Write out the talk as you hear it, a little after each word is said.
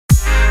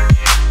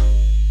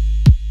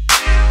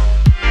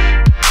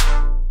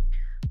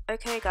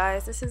Okay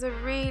guys, this is a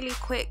really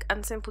quick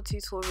and simple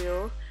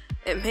tutorial.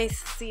 It may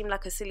seem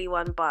like a silly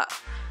one, but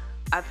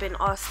I've been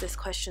asked this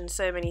question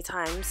so many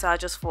times, so I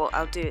just thought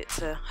I'll do it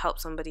to help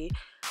somebody.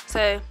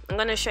 So I'm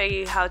going to show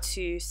you how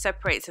to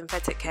separate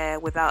synthetic hair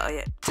without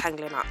it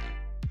tangling up.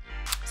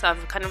 So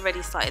I've kind of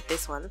already started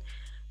this one.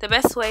 The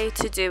best way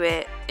to do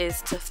it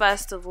is to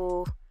first of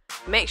all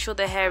make sure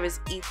the hair is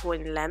equal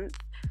in length.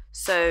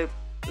 So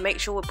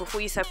make sure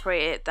before you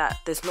separate it that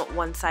there's not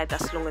one side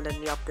that's longer than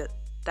the other.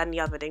 They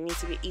need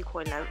to be equal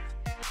in length.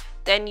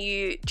 Then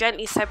you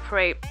gently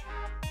separate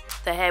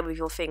the hair with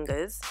your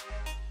fingers,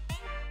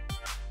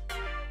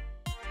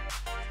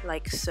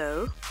 like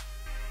so.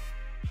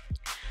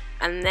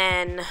 And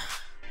then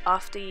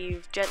after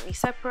you've gently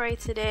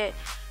separated it,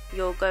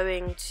 you're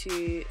going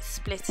to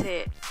split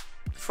it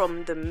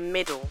from the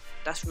middle.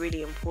 That's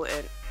really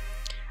important.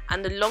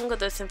 And the longer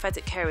the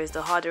synthetic hair is,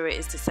 the harder it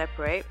is to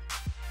separate.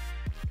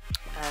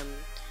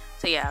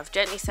 So yeah, I've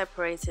gently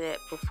separated it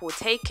before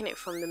taking it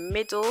from the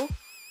middle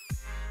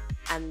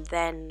and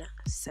then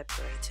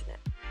separating it.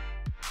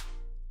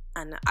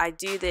 And I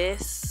do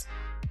this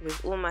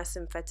with all my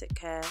synthetic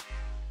hair,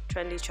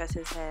 Trendy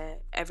Tresses hair,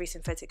 every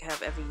synthetic hair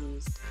I've ever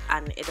used,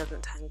 and it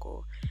doesn't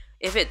tangle.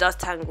 If it does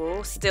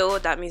tangle, still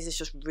that means it's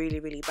just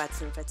really bad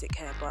synthetic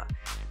hair, but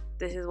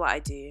this is what I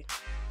do.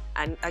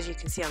 And as you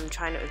can see, I'm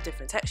trying it with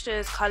different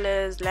textures,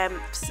 colours,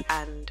 lengths,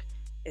 and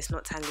it's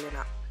not tangling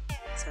up.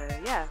 So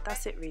yeah,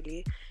 that's it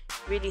really.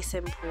 Really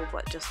simple,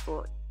 but just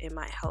thought it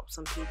might help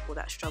some people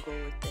that struggle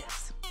with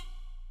this.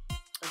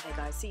 Okay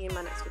guys, see you in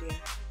my next video.